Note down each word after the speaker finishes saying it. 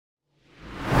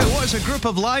What is a group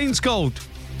of lions called?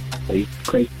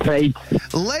 Clyde.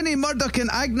 Lenny Murdoch and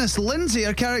Agnes Lindsay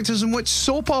are characters in which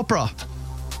soap opera?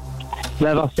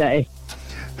 River City.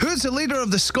 Who's the leader of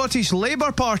the Scottish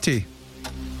Labour Party?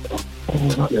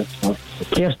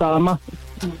 Keir Starmer.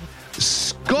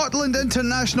 Scotland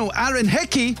international Aaron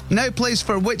Hickey now plays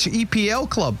for which EPL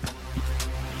club?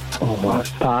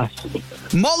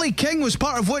 Pass. Molly King was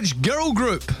part of which girl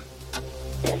group?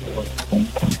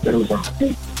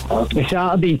 The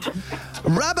Saturdays.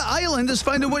 Rabbit Island is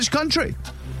found in which country?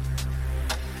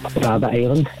 Rabbit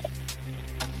Island.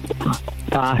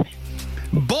 Pass.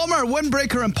 Bomber,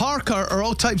 Windbreaker and Parker are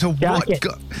all types of Jacket.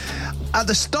 what? At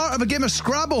the start of a game of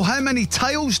Scrabble, how many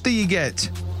tiles do you get?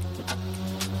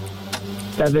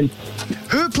 7.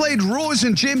 Who played Rose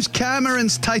in James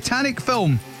Cameron's Titanic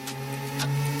film?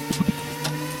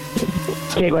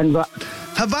 Kate Winslet.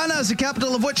 Havana is the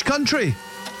capital of which country?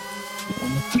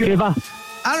 Cuba.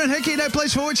 Aaron Hickey now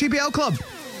plays for which EPL club?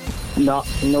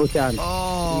 No chance.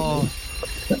 Oh,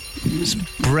 it's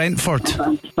Brentford.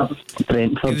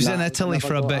 Brentford. He was in Italy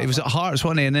for a bit. He was at Hearts,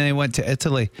 wasn't he? And then he went to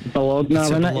Italy. Bologna, To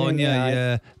wasn't it? Bologna,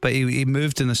 yeah. But he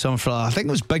moved in the summer for, I think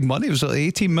it was big money. It was like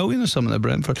 18 million or something at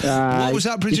Brentford. What was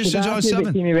that, producer John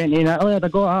 7? He went in Italy, I'd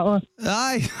have got that one.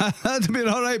 Aye, that'd have been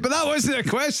all right. But that wasn't a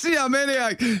question, you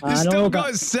maniac. You I still know,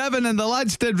 got 7, and the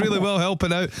lads did really well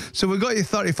helping out. So we got you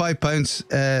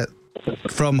 £35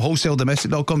 from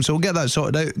wholesaledomestic.com. So we'll get that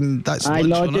sorted out, and that's I lunch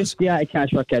know, on us. just cash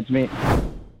for kids, mate.